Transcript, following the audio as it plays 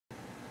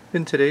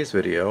In today's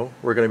video,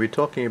 we're going to be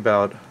talking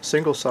about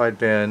single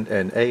sideband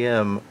and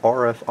AM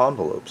RF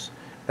envelopes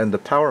and the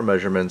power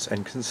measurements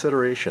and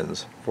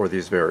considerations for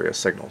these various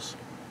signals.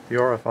 The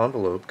RF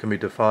envelope can be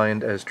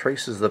defined as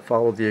traces that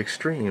follow the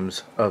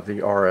extremes of the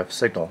RF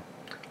signal.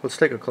 Let's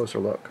take a closer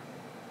look.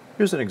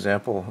 Here's an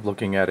example of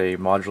looking at a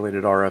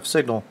modulated RF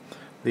signal.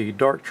 The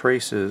dark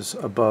traces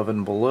above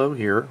and below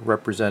here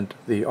represent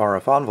the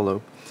RF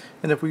envelope,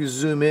 and if we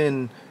zoom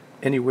in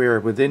anywhere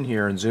within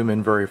here and zoom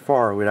in very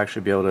far, we'd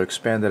actually be able to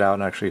expand it out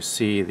and actually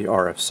see the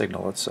RF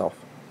signal itself.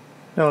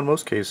 Now, in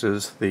most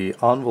cases, the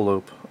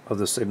envelope of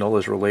the signal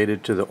is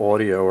related to the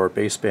audio or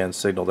baseband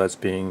signal that's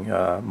being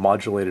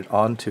modulated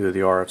onto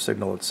the RF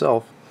signal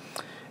itself,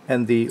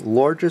 and the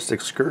largest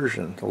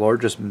excursion, the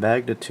largest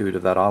magnitude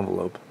of that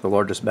envelope, the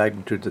largest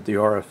magnitude that the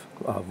RF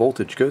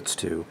voltage goes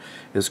to,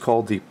 is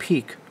called the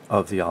peak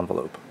of the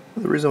envelope.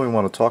 The reason we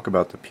want to talk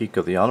about the peak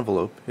of the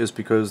envelope is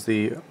because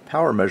the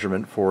power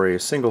measurement for a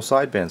single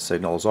sideband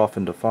signal is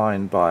often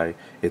defined by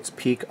its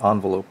peak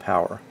envelope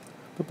power.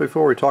 But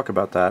before we talk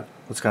about that,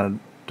 let's kind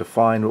of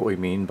define what we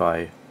mean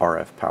by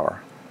RF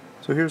power.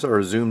 So here's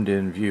our zoomed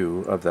in view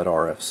of that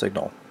RF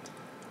signal.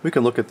 We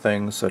can look at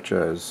things such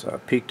as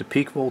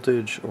peak-to-peak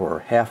voltage,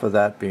 or half of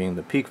that being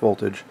the peak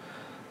voltage,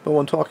 but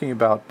when talking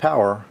about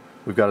power,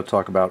 we've got to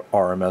talk about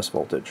RMS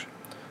voltage.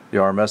 The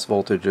RMS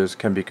voltages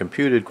can be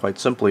computed quite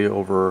simply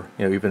over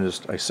even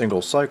just a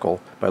single cycle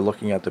by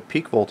looking at the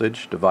peak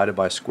voltage divided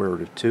by square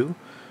root of 2,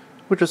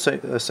 which is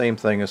the same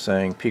thing as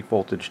saying peak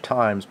voltage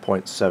times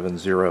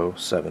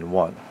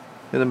 0.7071.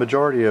 In the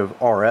majority of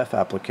RF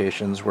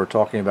applications, we're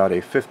talking about a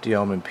 50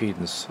 ohm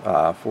impedance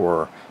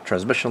for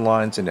transmission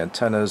lines and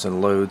antennas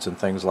and loads and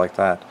things like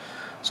that.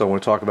 So when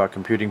we talk about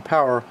computing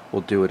power,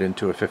 we'll do it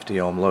into a 50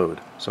 ohm load.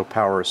 So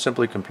power is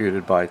simply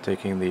computed by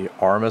taking the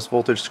RMS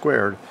voltage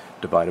squared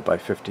divided by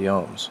 50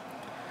 ohms.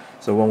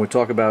 So when we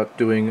talk about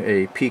doing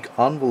a peak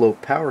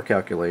envelope power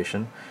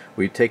calculation,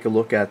 we take a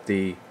look at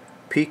the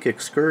peak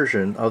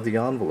excursion of the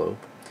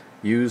envelope,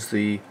 use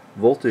the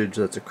voltage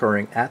that's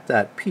occurring at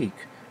that peak,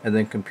 and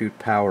then compute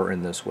power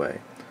in this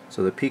way.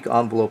 So the peak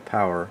envelope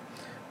power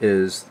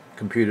is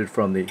computed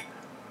from the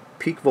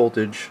peak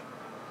voltage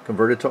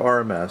converted to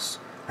RMS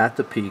at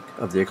the peak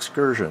of the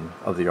excursion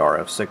of the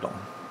RF signal.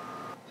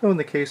 So in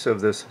the case of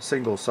this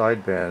single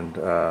sideband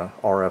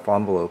RF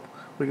envelope,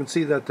 we can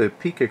see that the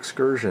peak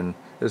excursion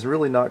is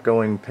really not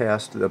going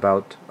past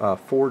about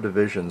 4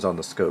 divisions on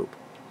the scope.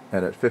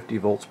 And at 50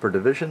 volts per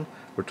division,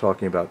 we're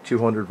talking about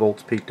 200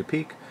 volts peak to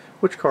peak,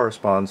 which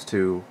corresponds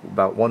to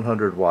about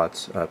 100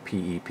 watts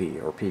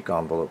PEP, or peak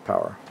envelope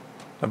power.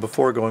 Now,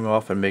 before going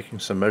off and making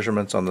some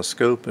measurements on the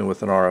scope and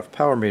with an RF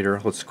power meter,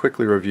 let's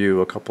quickly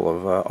review a couple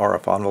of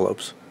RF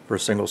envelopes for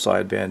single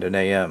sideband and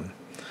AM.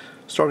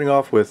 Starting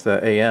off with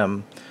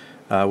AM,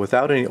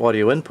 without any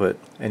audio input,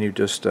 and you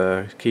just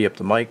key up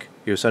the mic,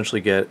 you essentially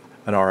get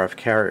an RF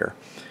carrier.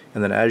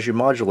 And then as you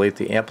modulate,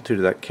 the amplitude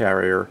of that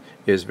carrier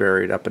is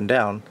varied up and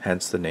down,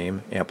 hence the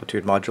name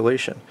amplitude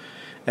modulation.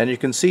 And you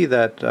can see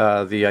that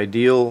the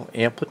ideal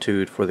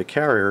amplitude for the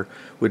carrier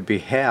would be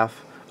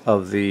half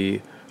of the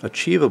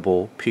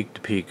achievable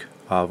peak-to-peak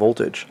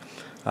voltage.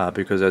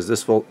 Because as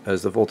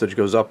the voltage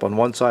goes up on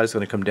one side, it's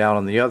going to come down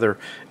on the other,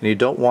 and you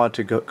don't want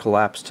to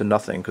collapse to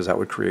nothing because that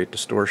would create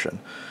distortion.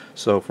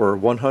 So for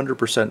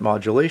 100%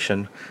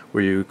 modulation,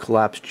 where you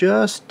collapse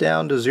just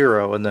down to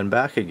 0 and then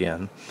back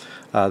again,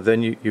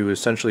 then you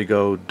essentially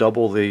go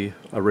double the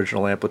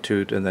original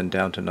amplitude and then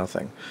down to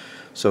nothing.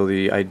 So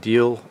the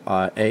ideal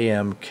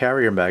AM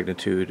carrier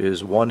magnitude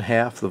is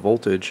 1/2 the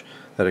voltage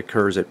that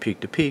occurs at peak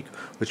to peak,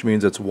 which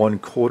means it's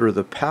 1/4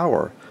 the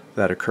power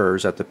that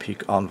occurs at the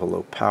peak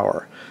envelope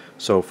power.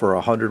 So for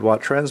a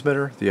 100-watt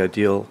transmitter, the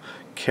ideal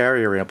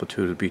carrier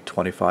amplitude would be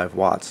 25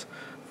 watts.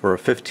 For a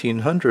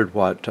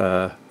 1500-watt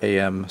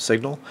AM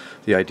signal,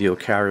 the ideal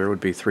carrier would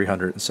be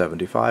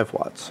 375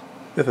 watts.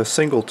 If a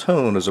single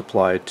tone is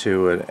applied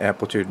to an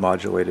amplitude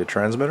modulated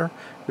transmitter,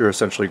 you're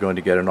essentially going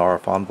to get an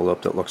RF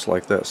envelope that looks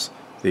like this.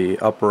 The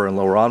upper and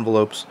lower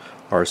envelopes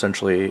are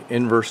essentially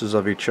inverses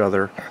of each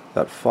other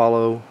that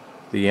follow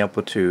the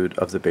amplitude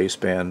of the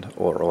baseband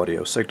or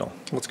audio signal.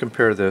 Let's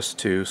compare this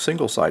to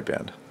single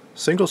sideband.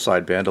 Single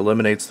sideband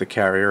eliminates the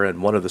carrier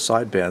and one of the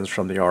sidebands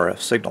from the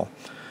RF signal.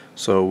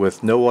 So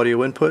with no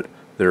audio input,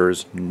 there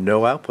is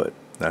no output.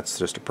 That's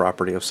just a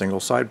property of single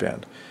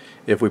sideband.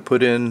 If we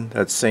put in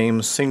that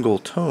same single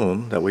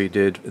tone that we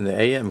did in the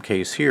AM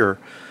case here,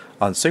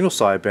 on single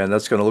sideband,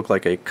 that's going to look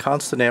like a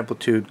constant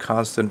amplitude,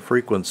 constant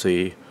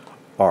frequency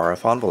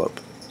RF envelope.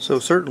 So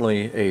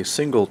certainly a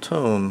single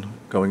tone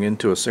going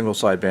into a single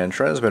sideband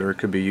transmitter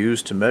could be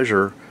used to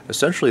measure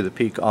essentially the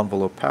peak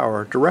envelope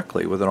power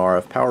directly with an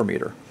RF power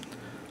meter.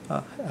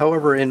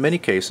 However, in many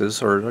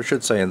cases, or I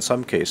should say in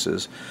some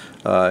cases,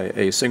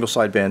 a single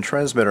sideband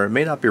transmitter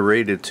may not be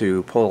rated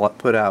to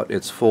put out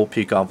its full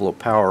peak envelope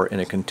power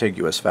in a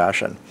contiguous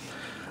fashion.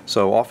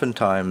 So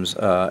oftentimes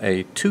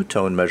a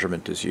two-tone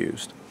measurement is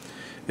used.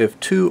 If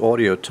 2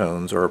 audio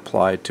tones are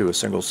applied to a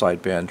single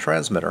sideband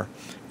transmitter,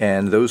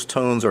 and those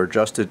tones are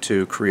adjusted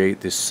to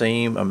create the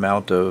same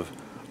amount of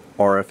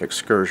RF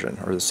excursion,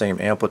 or the same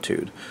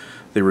amplitude,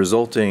 the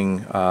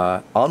resulting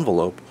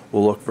envelope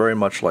will look very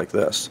much like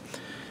this.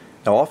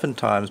 Now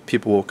oftentimes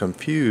people will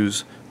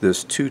confuse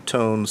this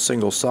two-tone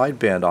single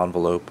sideband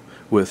envelope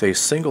with a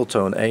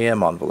single-tone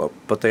AM envelope,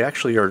 but they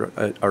actually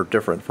are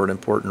different for an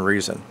important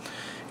reason.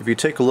 If you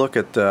take a look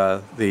at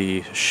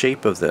the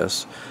shape of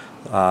this,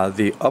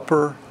 the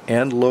upper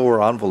and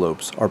lower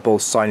envelopes are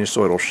both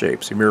sinusoidal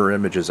shapes, mirror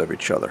images of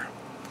each other.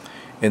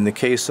 In the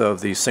case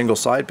of the single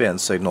sideband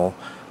signal,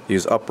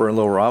 these upper and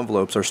lower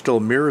envelopes are still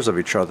mirrors of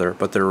each other,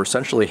 but they're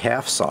essentially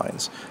half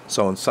sines.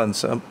 So in some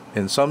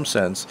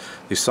sense,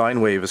 the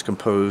sine wave is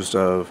composed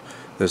of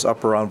this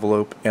upper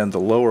envelope and the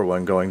lower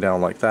one going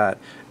down like that,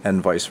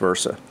 and vice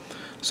versa.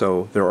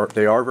 So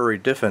they are very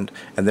different,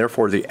 and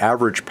therefore the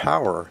average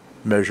power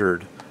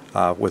measured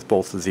with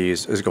both of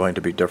these is going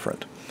to be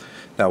different.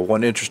 Now,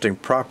 one interesting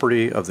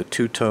property of the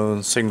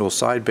two-tone single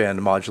sideband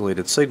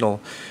modulated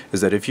signal is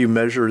that if you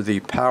measure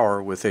the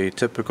power with a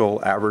typical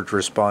average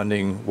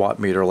responding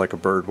wattmeter like a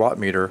Bird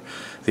wattmeter,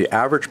 the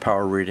average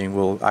power reading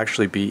will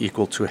actually be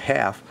equal to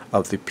half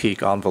of the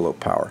peak envelope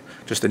power.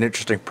 Just an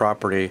interesting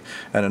property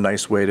and a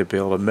nice way to be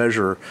able to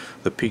measure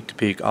the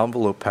peak-to-peak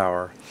envelope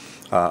power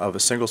of a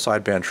single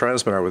sideband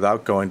transmitter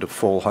without going to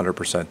full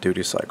 100%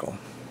 duty cycle.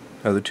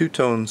 Now, the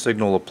two-tone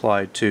signal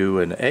applied to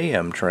an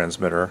AM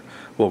transmitter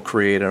will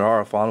create an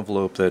RF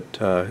envelope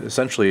that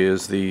essentially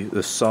is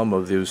the sum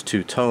of those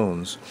two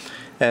tones,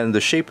 and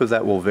the shape of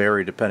that will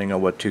vary depending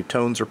on what two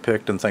tones are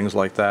picked and things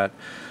like that.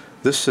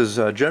 This is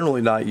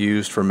generally not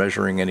used for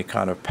measuring any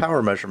kind of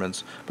power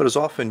measurements, but is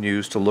often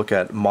used to look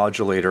at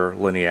modulator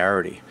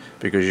linearity,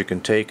 because you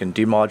can take and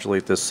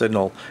demodulate this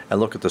signal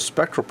and look at the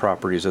spectral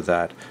properties of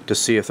that to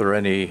see if there are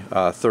any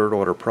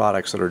third-order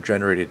products that are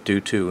generated due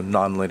to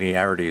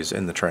nonlinearities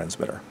in the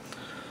transmitter.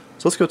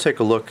 So let's go take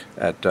a look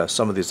at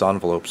some of these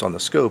envelopes on the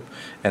scope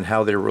and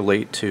how they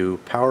relate to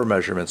power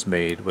measurements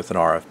made with an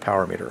RF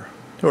power meter.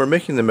 We're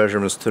making the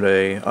measurements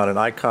today on an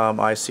ICOM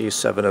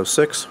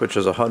IC706, which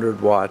is a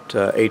 100-watt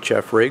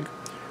HF rig.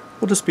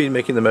 We'll just be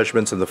making the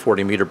measurements in the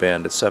 40-meter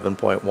band at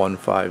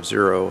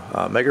 7.150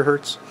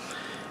 megahertz.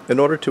 In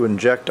order to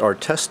inject our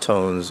test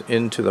tones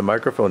into the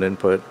microphone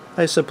input,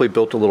 I simply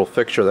built a little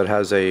fixture that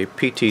has a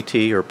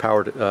PTT, or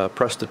power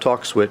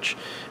press-to-talk switch,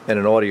 and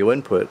an audio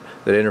input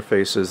that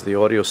interfaces the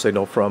audio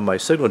signal from my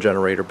signal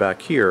generator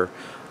back here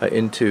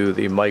into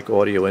the mic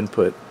audio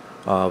input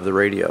of the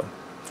radio.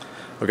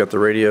 I've got the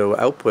radio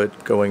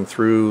output going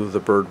through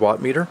the Bird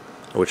wattmeter,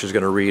 which is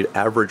going to read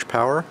average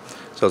power.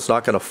 So it's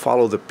not going to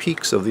follow the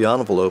peaks of the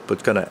envelope, but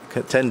it's going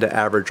to tend to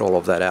average all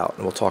of that out.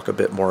 And we'll talk a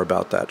bit more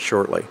about that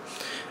shortly.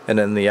 And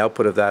then the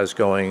output of that is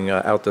going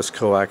out this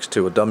coax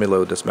to a dummy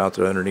load that's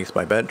mounted underneath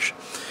my bench.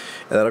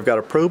 And then I've got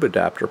a probe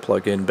adapter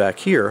plug in back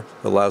here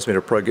that allows me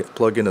to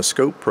plug in a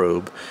scope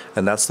probe,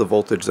 and that's the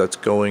voltage that's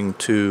going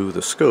to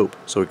the scope,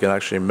 so we can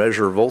actually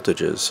measure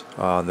voltages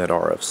on that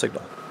RF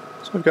signal.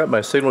 So I've got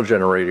my signal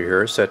generator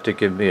here set to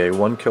give me a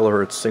 1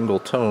 kilohertz single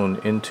tone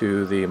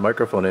into the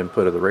microphone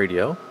input of the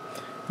radio.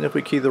 And if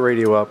we key the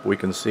radio up, we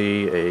can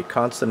see a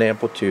constant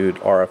amplitude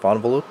RF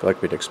envelope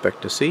like we'd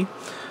expect to see.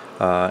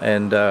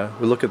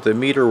 We look at the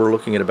meter, we're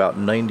looking at about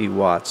 90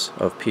 watts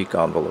of peak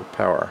envelope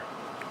power.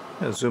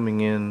 And zooming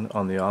in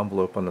on the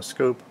envelope on the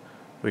scope,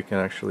 we can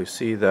actually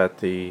see that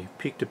the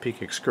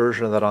peak-to-peak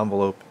excursion of that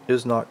envelope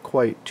is not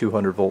quite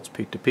 200 volts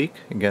peak-to-peak.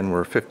 Again,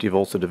 we're 50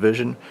 volts a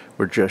division.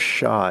 We're just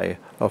shy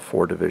of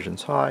 4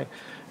 divisions high,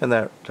 and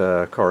that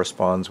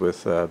corresponds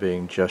with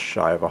being just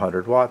shy of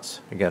 100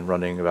 watts, again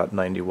running about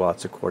 90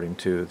 watts according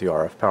to the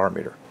RF power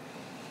meter.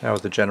 Now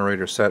with the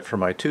generator set for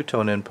my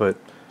two-tone input,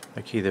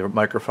 I key the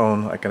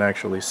microphone, I can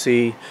actually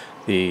see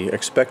the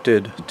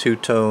expected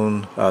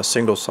two-tone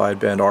single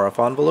sideband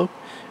RF envelope,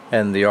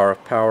 and the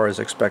RF power as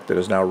expected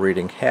is now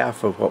reading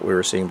half of what we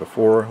were seeing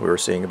before. We were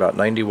seeing about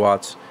 90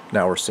 watts,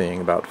 now we're seeing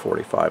about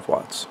 45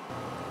 watts.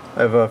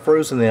 I've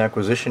frozen the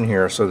acquisition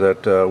here so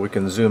that we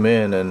can zoom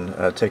in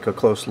and take a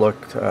close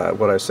look at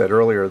what I said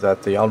earlier,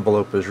 that the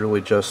envelope is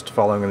really just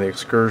following the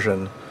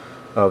excursion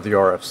of the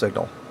RF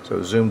signal.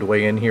 So zoomed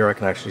way in here, I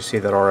can actually see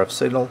that RF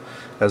signal.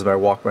 As I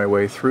walk my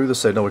way through the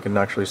signal, we can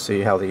actually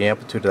see how the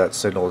amplitude of that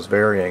signal is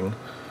varying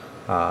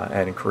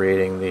and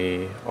creating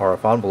the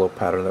RF envelope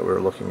pattern that we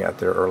were looking at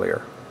there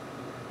earlier.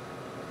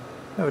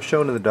 Now, as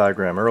shown in the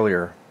diagram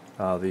earlier,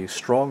 the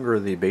stronger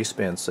the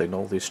baseband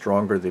signal, the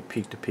stronger the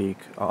peak-to-peak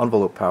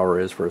envelope power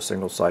is for a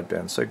single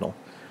sideband signal.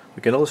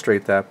 We can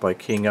illustrate that by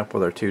keying up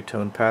with our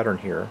two-tone pattern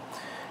here.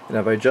 And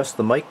if I adjust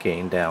the mic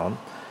gain down,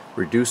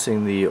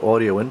 reducing the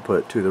audio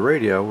input to the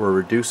radio, we're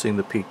reducing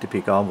the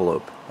peak-to-peak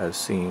envelope as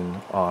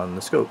seen on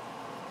the scope.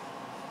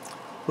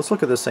 Let's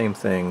look at the same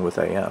thing with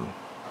AM.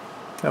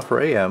 Now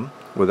for AM,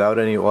 without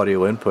any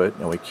audio input,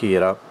 and we key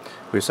it up,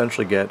 we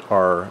essentially get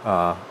our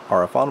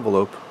RF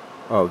envelope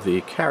of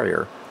the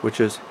carrier, which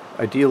is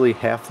ideally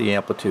half the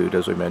amplitude,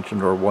 as we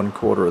mentioned, or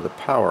 1/4 of the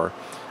power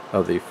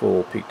of the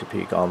full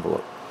peak-to-peak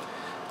envelope.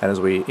 And as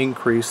we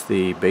increase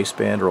the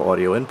baseband or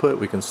audio input,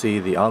 we can see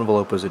the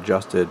envelope is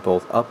adjusted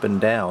both up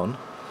and down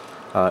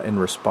in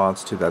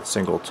response to that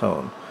single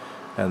tone.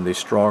 And the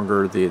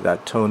stronger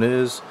that tone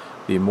is,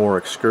 the more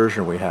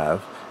excursion we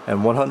have. And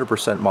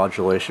 100%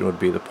 modulation would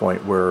be the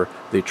point where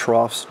the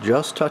troughs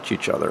just touch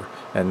each other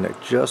and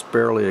just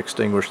barely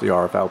extinguish the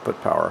RF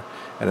output power.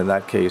 And in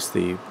that case,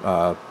 the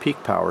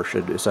peak power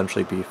should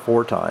essentially be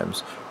 4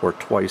 times or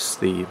twice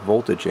the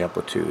voltage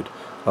amplitude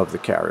of the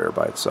carrier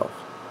by itself.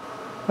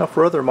 Now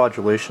for other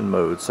modulation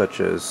modes such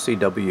as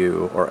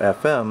CW or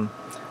FM,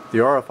 the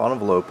RF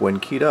envelope when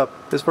keyed up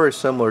is very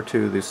similar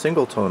to the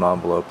single tone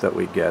envelope that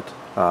we get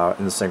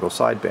in the single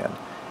sideband.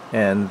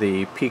 And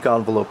the peak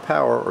envelope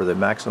power or the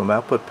maximum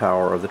output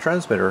power of the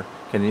transmitter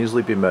can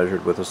easily be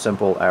measured with a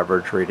simple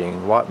average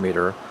reading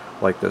wattmeter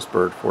like this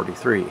Bird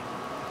 43.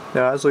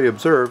 Now as we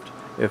observed,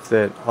 if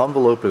that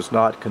envelope is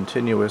not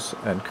continuous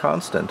and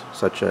constant,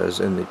 such as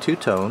in the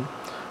two-tone,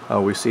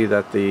 we see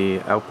that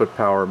the output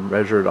power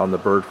measured on the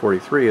Bird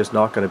 43 is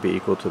not going to be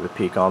equal to the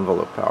peak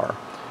envelope power.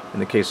 In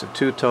the case of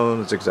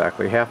two-tone, it's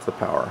exactly half the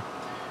power.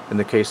 In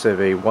the case of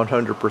a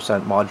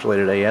 100%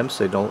 modulated AM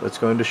signal, it's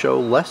going to show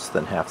less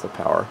than half the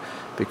power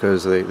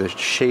because the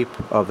shape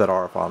of that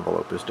RF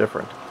envelope is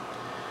different.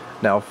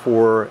 Now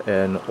for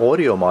an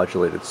audio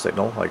modulated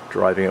signal, like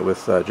driving it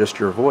with just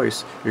your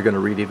voice, you're going to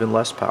read even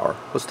less power.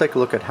 Let's take a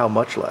look at how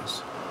much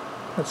less.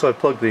 And so I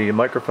plugged the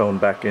microphone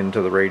back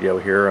into the radio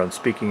here. I'm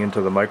speaking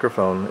into the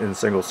microphone in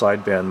single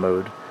sideband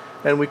mode.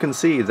 And we can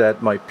see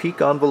that my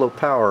peak envelope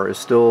power is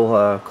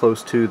still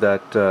close to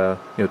that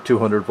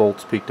 200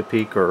 volts peak to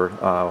peak or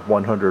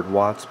 100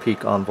 watts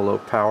peak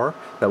envelope power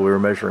that we were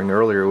measuring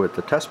earlier with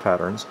the test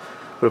patterns.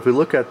 But if we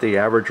look at the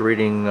average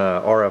reading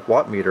RF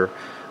wattmeter,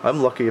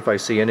 I'm lucky if I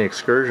see any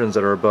excursions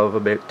that are above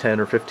about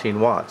 10 or 15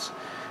 watts.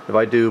 If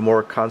I do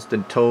more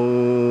constant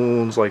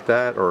tones like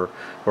that or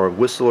a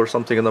whistle or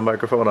something in the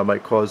microphone, I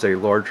might cause a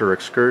larger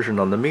excursion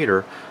on the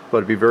meter, but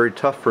it'd be very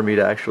tough for me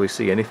to actually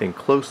see anything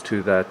close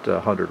to that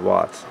 100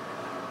 watts.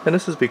 And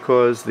this is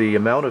because the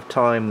amount of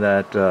time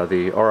that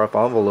the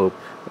RF envelope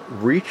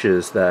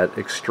reaches that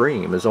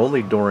extreme is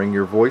only during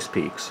your voice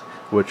peaks,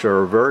 which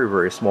are a very,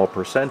 very small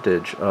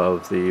percentage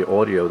of the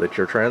audio that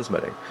you're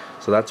transmitting.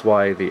 So that's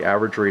why the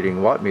average reading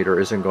wattmeter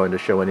isn't going to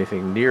show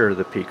anything near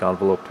the peak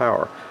envelope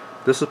power.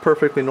 This is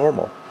perfectly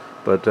normal,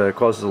 but it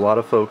causes a lot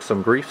of folks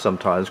some grief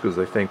sometimes because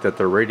they think that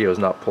their radio is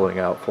not pulling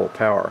out full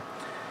power.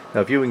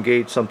 Now if you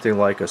engage something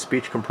like a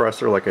speech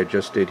compressor like I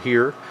just did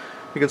here,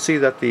 you can see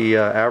that the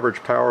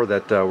average power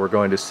that we're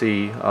going to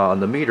see on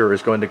the meter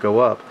is going to go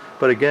up.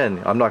 But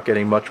again, I'm not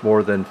getting much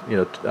more than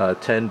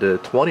 10 to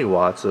 20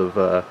 watts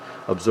of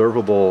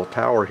observable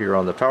power here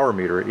on the power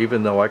meter.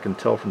 Even though I can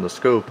tell from the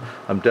scope,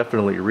 I'm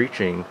definitely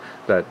reaching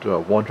that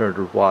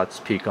 100 watts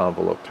peak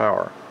envelope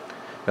power.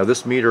 Now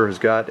this meter has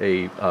got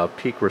a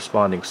peak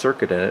responding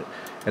circuit in it,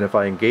 and if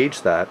I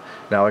engage that,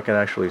 now I can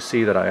actually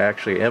see that I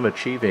actually am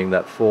achieving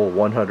that full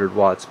 100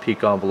 watts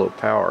peak envelope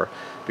power,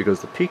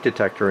 because the peak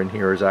detector in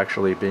here is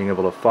actually being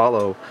able to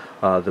follow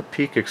the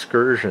peak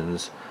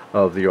excursions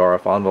of the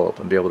RF envelope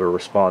and be able to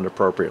respond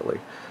appropriately.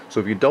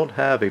 So if you don't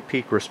have a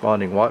peak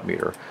responding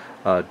wattmeter,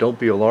 don't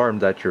be alarmed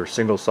that your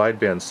single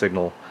sideband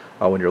signal,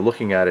 when you're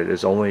looking at it,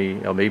 is only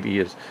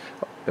maybe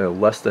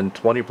less than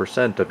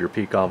 20% of your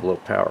peak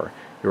envelope power.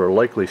 You are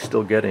likely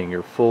still getting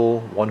your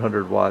full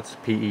 100 watts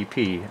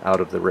PEP out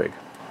of the rig.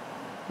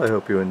 I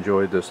hope you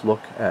enjoyed this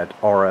look at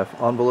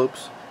RF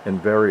envelopes in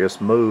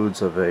various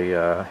modes of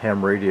a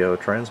ham radio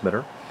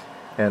transmitter,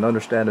 and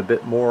understand a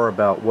bit more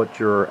about what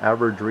your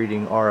average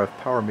reading RF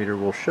power meter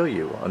will show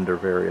you under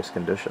various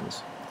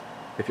conditions.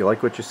 If you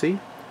like what you see,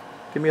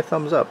 give me a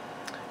thumbs up.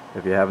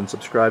 If you haven't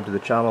subscribed to the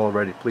channel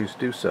already, please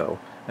do so,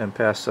 and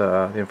pass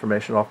the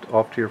information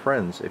off to your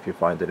friends if you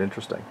find it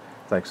interesting.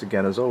 Thanks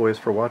again as always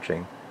for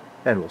watching,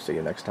 and we'll see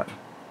you next time.